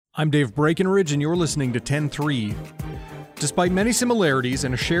I'm Dave Breckenridge, and you're listening to 10-3. Despite many similarities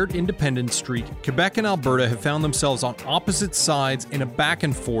and a shared independence streak, Quebec and Alberta have found themselves on opposite sides in a back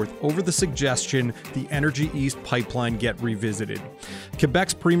and forth over the suggestion the Energy East pipeline get revisited.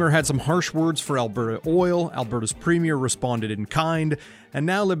 Quebec's premier had some harsh words for Alberta Oil, Alberta's premier responded in kind, and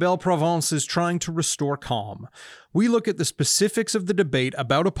now La Belle Province is trying to restore calm. We look at the specifics of the debate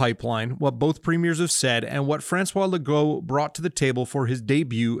about a pipeline, what both premiers have said, and what François Legault brought to the table for his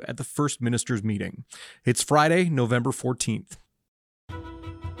debut at the First Ministers' meeting. It's Friday, November 14th.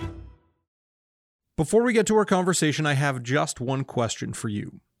 Before we get to our conversation, I have just one question for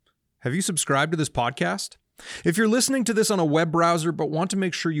you. Have you subscribed to this podcast? If you're listening to this on a web browser but want to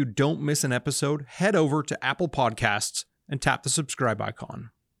make sure you don't miss an episode, head over to Apple Podcasts and tap the subscribe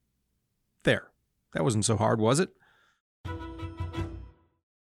icon. There. That wasn't so hard, was it?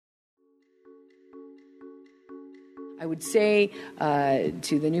 I would say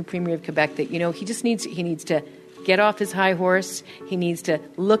to the new Premier of Quebec that, he needs to get off his high horse, he needs to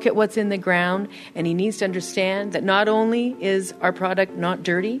look at what's in the ground, and he needs to understand that not only is our product not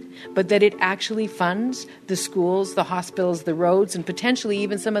dirty, but that it actually funds the schools, the hospitals, the roads, and potentially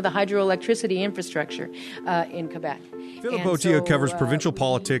even some of the hydroelectricity infrastructure in Quebec. Philip Otia covers provincial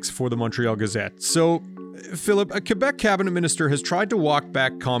politics for the Montreal Gazette. So, Philip, a Quebec cabinet minister has tried to walk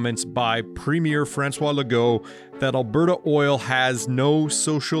back comments by Premier François Legault that Alberta Oil has no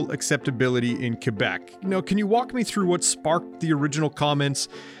social acceptability in Quebec. Now, can you walk me through what sparked the original comments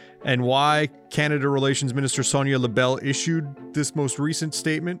and why Canada Relations Minister Sonia Lebel issued this most recent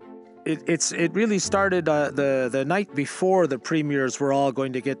statement? It really started the night before the premiers were all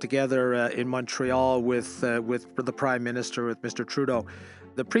going to get together in Montreal with the Prime Minister, with Mr. Trudeau.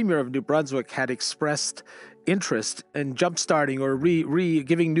 The Premier of New Brunswick had expressed interest in jumpstarting or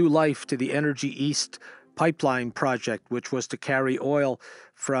giving new life to the Energy East pipeline project, which was to carry oil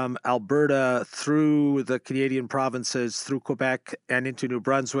from Alberta through the Canadian provinces, through Quebec and into New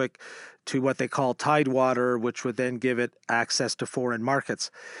Brunswick to what they call Tidewater, which would then give it access to foreign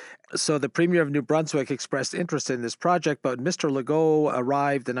markets. So the Premier of New Brunswick expressed interest in this project, but Mr. Legault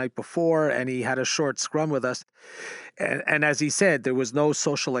arrived the night before and he had a short scrum with us. And as he said, there was no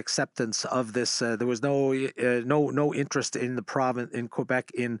social acceptance of this. There was no interest in the province, in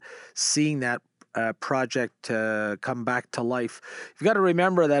Quebec, in seeing that project come back to life. You've got to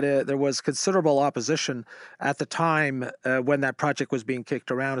remember that there was considerable opposition at the time when that project was being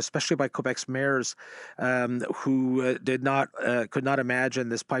kicked around, especially by Quebec's mayors, who could not imagine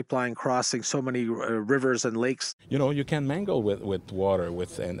this pipeline crossing so many rivers and lakes. You can mangle with water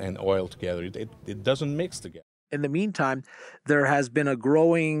and oil together. It doesn't mix together. In the meantime, there has been a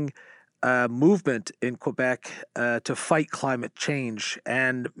growing movement in Quebec to fight climate change,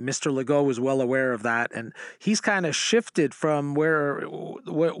 and Mr. Legault was well aware of that, and he's kind of shifted from where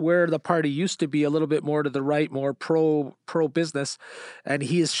the party used to be a little bit more to the right, more pro business, and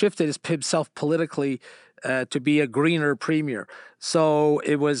he has shifted himself politically to be a greener premier. So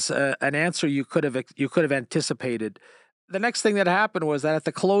it was an answer you could have anticipated. The next thing that happened was that at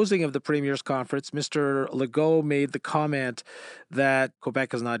the closing of the Premier's Conference, Mr. Legault made the comment that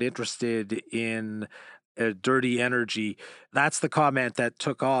Quebec is not interested in dirty energy. That's the comment that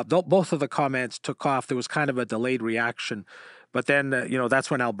took off. Both of the comments took off. There was kind of a delayed reaction. But then,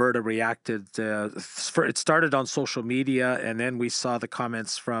 that's when Alberta reacted. It started on social media, and then we saw the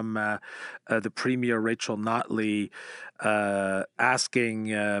comments from the Premier, Rachel Notley, asking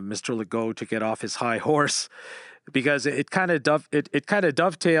Mr. Legault to get off his high horse, because it kind of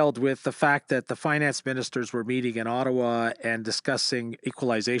dovetailed with the fact that the finance ministers were meeting in Ottawa and discussing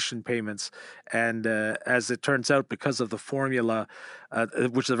equalization payments. And as it turns out, because of the formula,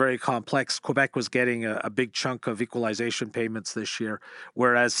 which is very complex, Quebec was getting a big chunk of equalization payments this year,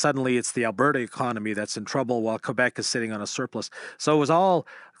 whereas suddenly it's the Alberta economy that's in trouble while Quebec is sitting on a surplus. So it was all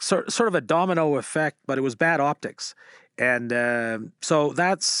sort of a domino effect, but it was bad optics. And so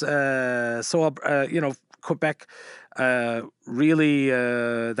that's Quebec really,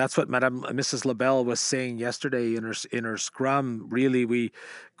 that's what Mrs. Lebel was saying yesterday in her scrum. Really,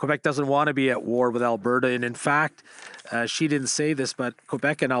 Quebec doesn't want to be at war with Alberta, and in fact, she didn't say this, but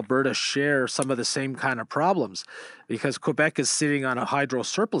Quebec and Alberta share some of the same kind of problems, because Quebec is sitting on a hydro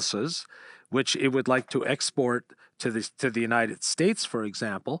surpluses, which it would like to export to the United States, for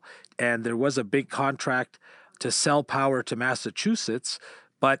example, and there was a big contract to sell power to Massachusetts,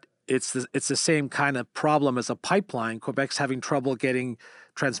 but it's the same kind of problem as a pipeline. Quebec's having trouble getting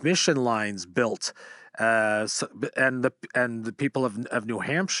transmission lines built, and the people of New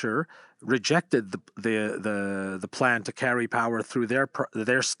Hampshire rejected the plan to carry power through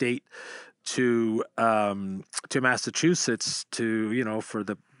their state to Massachusetts for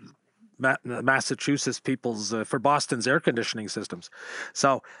the Massachusetts people's for Boston's air conditioning systems.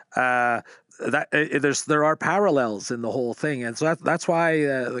 So there are parallels in the whole thing, and so that's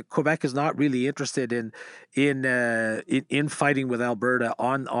why Quebec is not really interested in fighting with Alberta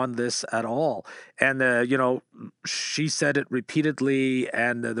on this at all. And she said it repeatedly,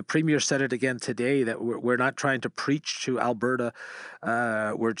 and the premier said it again today, that we're not trying to preach to Alberta.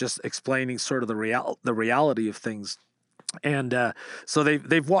 We're just explaining sort of the reality of things. And so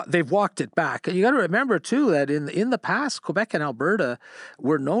they've walked it back. And you got to remember too that in the past, Quebec and Alberta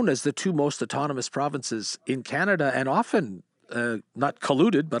were known as the two most autonomous provinces in Canada, and often not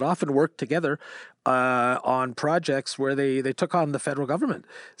colluded, but often worked together on projects where they took on the federal government.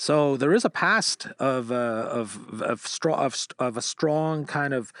 So there is a past of a strong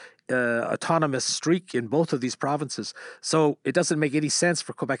kind of autonomous streak in both of these provinces. So it doesn't make any sense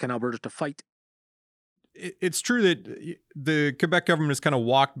for Quebec and Alberta to fight. It's true that the Quebec government has kind of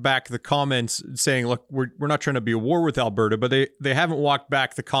walked back the comments saying, look, we're not trying to be at war with Alberta, but they haven't walked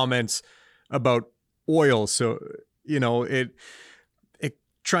back the comments about oil. So, it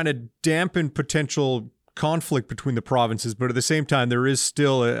trying to dampen potential conflict between the provinces, but at the same time, there is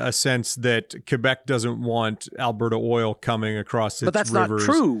still a sense that Quebec doesn't want Alberta oil coming across its rivers. But that's not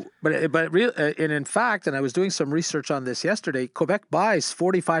true. And in fact, and I was doing some research on this yesterday, Quebec buys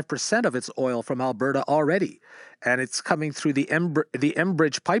 45% of its oil from Alberta already. And it's coming through the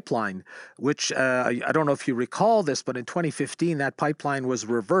Enbridge pipeline, which I don't know if you recall this, but in 2015, that pipeline was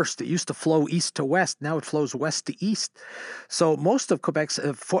reversed. It used to flow east to west. Now it flows west to east. So most of Quebec's,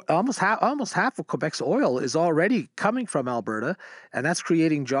 almost half of Quebec's oil is already coming from Alberta, and that's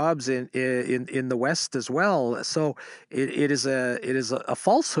creating jobs in the west as well. So it is a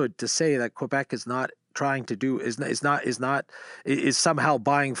falsehood to say that Quebec is not trying to do is somehow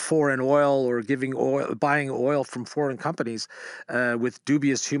buying foreign oil or buying oil from foreign companies with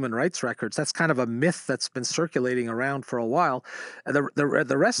dubious human rights records. That's kind of a myth that's been circulating around for a while.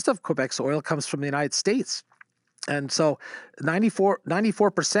 The rest of Quebec's oil comes from the United States. And so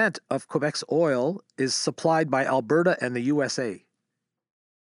 94% of Quebec's oil is supplied by Alberta and the USA.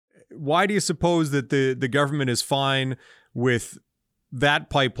 Why do you suppose that the government is fine with that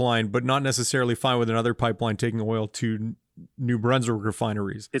pipeline, but not necessarily fine with another pipeline taking oil to New Brunswick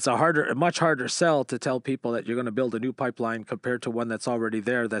refineries? It's a much harder sell to tell people that you're going to build a new pipeline compared to one that's already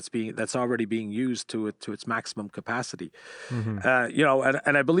there, that's already being used to its maximum capacity. Mm-hmm.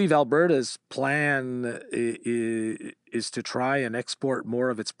 And I believe Alberta's plan is to try and export more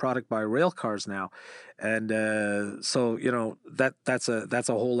of its product by rail cars now, and so that's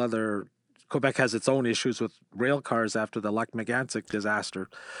a whole other. Quebec has its own issues with rail cars after the Lac-Mégantic disaster.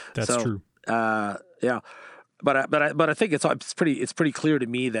 That's true. Yeah, but I think it's pretty clear to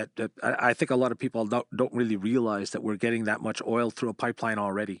me that I think a lot of people don't really realize that we're getting that much oil through a pipeline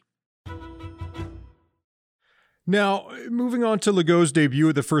already. Now, moving on to Legault's debut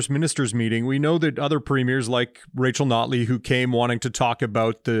at the First Minister's meeting, we know that other premiers like Rachel Notley, who came wanting to talk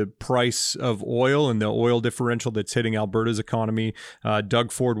about the price of oil and the oil differential that's hitting Alberta's economy.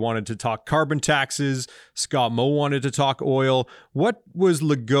 Doug Ford wanted to talk carbon taxes. Scott Moe wanted to talk oil. What was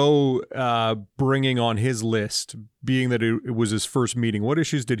Legault bringing on his list, being that it was his first meeting? What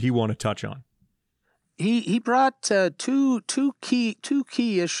issues did he want to touch on? He brought two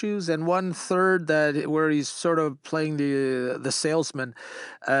key issues and one third where he's sort of playing the salesman.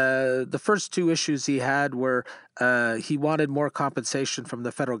 The first two issues he had were he wanted more compensation from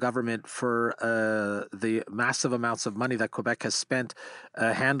the federal government for the massive amounts of money that Quebec has spent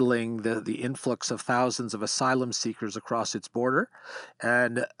handling the influx of thousands of asylum seekers across its border,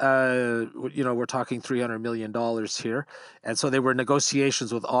 and we're talking $300 million here, and so there were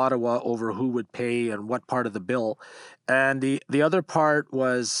negotiations with Ottawa over who would pay and what part of the bill. And the other part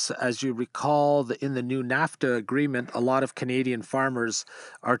was, as you recall, in the new NAFTA agreement, a lot of Canadian farmers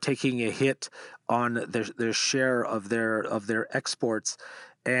are taking a hit on their share of their exports,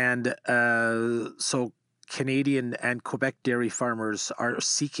 and so Canadian and Quebec dairy farmers are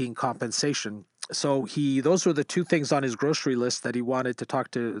seeking compensation. So those were the two things on his grocery list that he wanted to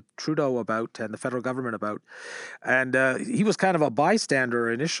talk to Trudeau about and the federal government about. And he was kind of a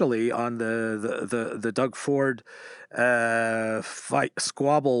bystander initially on the Doug Ford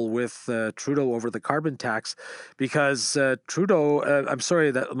squabble with Trudeau over the carbon tax, because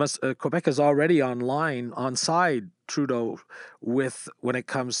Quebec is already on side Trudeau when it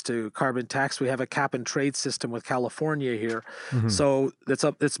comes to carbon tax. We have a cap and trade system with California here, so it's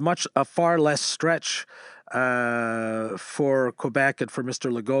a far less stretch for Quebec and for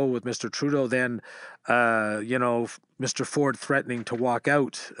Mr. Legault with Mr. Trudeau, then Mr. Ford threatening to walk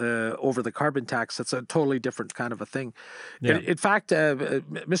out over the carbon tax. That's a totally different kind of a thing. Yeah. In fact,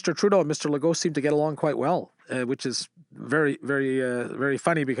 Mr. Trudeau and Mr. Legault seem to get along quite well, which is very, very, very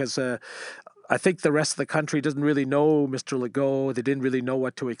funny because I think the rest of the country doesn't really know Mr. Legault. They didn't really know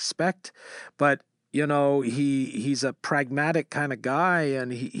what to expect, but he's a pragmatic kind of guy,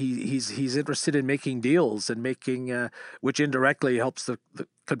 and he's interested in making deals and making which indirectly helps the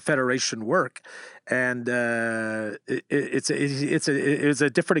Confederation work, and it's a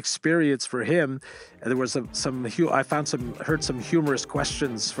different experience for him. And there was heard some humorous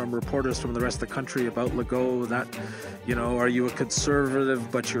questions from reporters from the rest of the country about Legault. That, are you a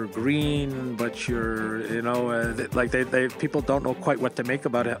conservative but you're green, but you're they people don't know quite what to make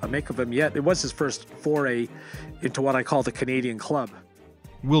of him yet. It was his first foray into what I call the Canadian club.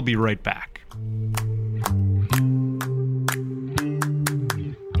 We'll be right back.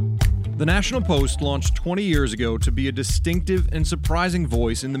 The National Post launched 20 years ago to be a distinctive and surprising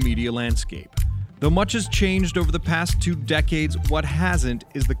voice in the media landscape. Though much has changed over the past 2 decades, what hasn't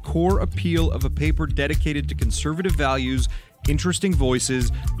is the core appeal of a paper dedicated to conservative values, interesting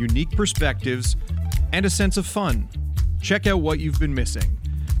voices, unique perspectives, and a sense of fun. Check out what you've been missing.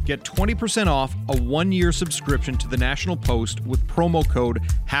 Get 20% off a 1-year subscription to the National Post with promo code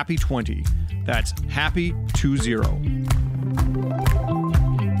HAPPY20. That's HAPPY20.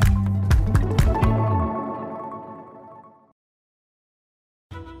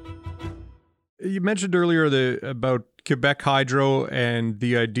 You mentioned earlier about Quebec Hydro and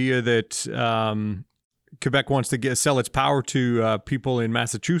the idea that Quebec wants to sell its power to people in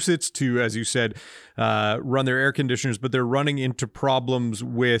Massachusetts to, as you said, run their air conditioners, but they're running into problems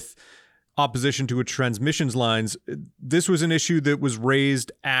with opposition to its transmissions lines. This was an issue that was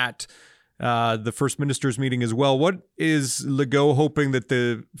raised at the First Minister's meeting as well. What is Legault hoping that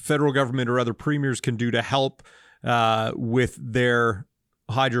the federal government or other premiers can do to help with their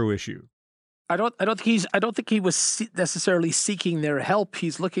hydro issue? I don't think he was necessarily seeking their help.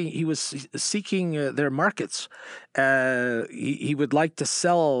 He was seeking their markets. He would like to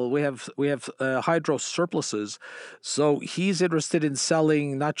sell. We have hydro surpluses, so he's interested in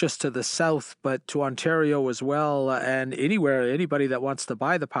selling not just to the south but to Ontario as well, and anybody that wants to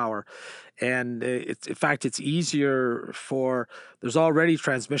buy the power. And in fact, it's easier there's already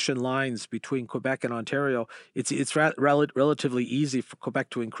transmission lines between Quebec and Ontario. It's relatively easy for Quebec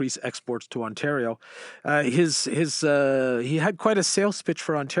to increase exports to Ontario. He had quite a sales pitch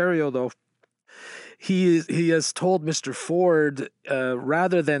for Ontario, though. He has told Mr. Ford,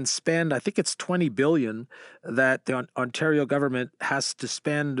 rather than spend, I think it's $20 billion that the Ontario government has to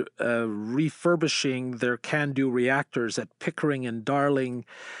spend refurbishing their CANDU reactors at Pickering and Darling.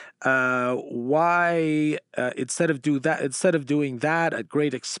 Why instead of doing that at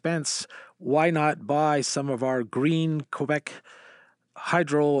great expense, why not buy some of our green Quebec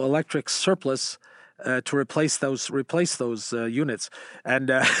hydroelectric surplus to replace those units?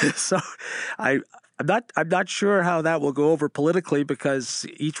 And so I'm not sure how that will go over politically, because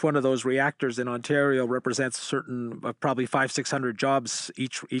each one of those reactors in Ontario represents a certain probably 500-600 jobs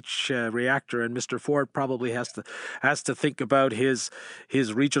each reactor, and Mr. Ford probably has to think about his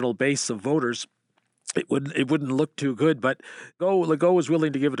regional base of voters. It wouldn't look too good, but Legault was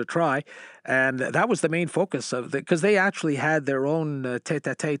willing to give it a try, and that was the main focus of because they actually had their own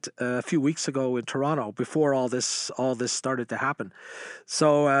tête-à-tête a few weeks ago in Toronto before all this started to happen.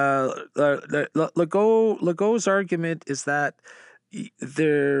 So Legault's argument is that he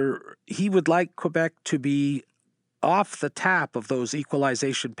would like Quebec to be off the tap of those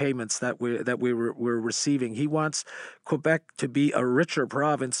equalization payments that we're receiving. He wants Quebec to be a richer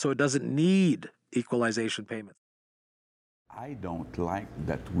province, so it doesn't need equalization payments. I don't like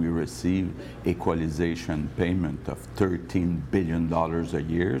that we receive equalization payment of $13 billion a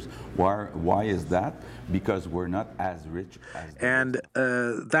year. Why is that? Because we're not as rich as... And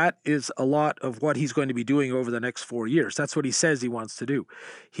that is a lot of what he's going to be doing over the next 4 years. That's what he says he wants to do.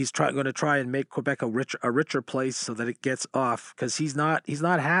 He's going to try and make Quebec a richer place so that it gets off, because he's not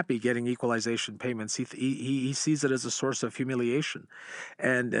happy getting equalization payments. He sees it as a source of humiliation,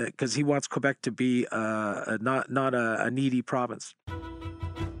 and because he wants Quebec to be not a needy province.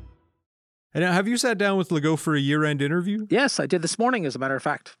 And have you sat down with Legault for a year-end interview? Yes, I did this morning, as a matter of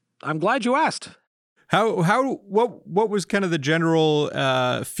fact. I'm glad you asked. What was kind of the general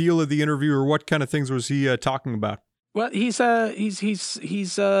feel of the interview, or what kind of things was he talking about? Well, he's in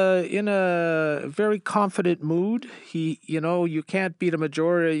a very confident mood. You can't beat a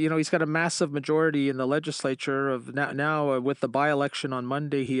majority. He's got a massive majority in the legislature of now with the by-election on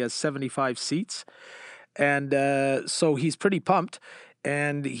Monday. He has 75 seats. And so he's pretty pumped.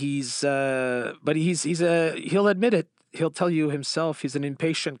 And but he'll admit it. He'll tell you himself he's an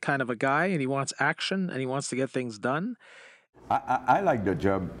impatient kind of a guy, and he wants action, and he wants to get things done. I like the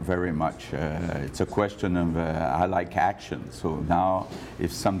job very much. It's a question of I like action. So now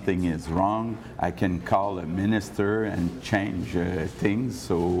if something is wrong, I can call a minister and change things.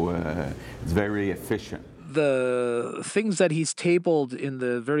 So it's very efficient. The things that he's tabled in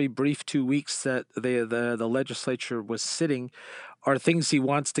the very brief 2 weeks that the legislature was sitting are things he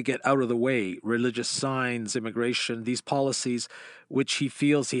wants to get out of the way: religious signs, immigration, these policies, which he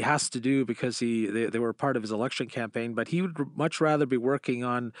feels he has to do because they were part of his election campaign. But he would much rather be working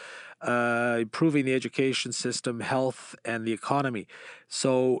on improving the education system, health, and the economy.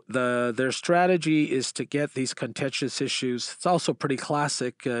 So their strategy is to get these contentious issues. It's also pretty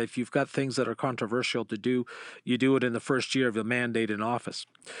classic. If you've got things that are controversial to do, you do it in the first year of your mandate in office.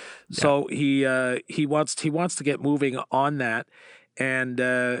 Yeah. So he wants to get moving on that. And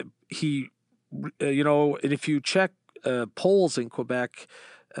if you check polls in Quebec,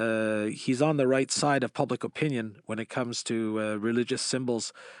 he's on the right side of public opinion when it comes to religious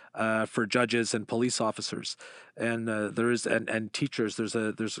symbols for judges and police officers, and and teachers.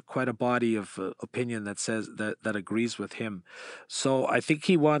 There's quite a body of opinion that says that agrees with him. So I think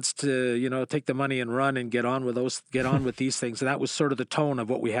he wants to take the money and run and get on with these things. And that was sort of the tone of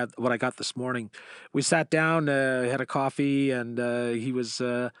what I got this morning. We sat down, had a coffee, and he was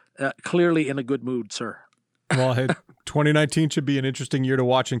clearly in a good mood, sir. Well, hey, 2019 should be an interesting year to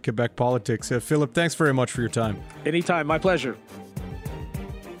watch in Quebec politics. Philip, thanks very much for your time. Anytime, my pleasure.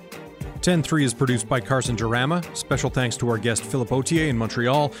 10-3 is produced by Carson Jarama. Special thanks to our guest Philip Authier in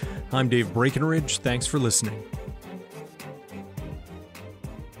Montreal. I'm Dave Breckenridge. Thanks for listening.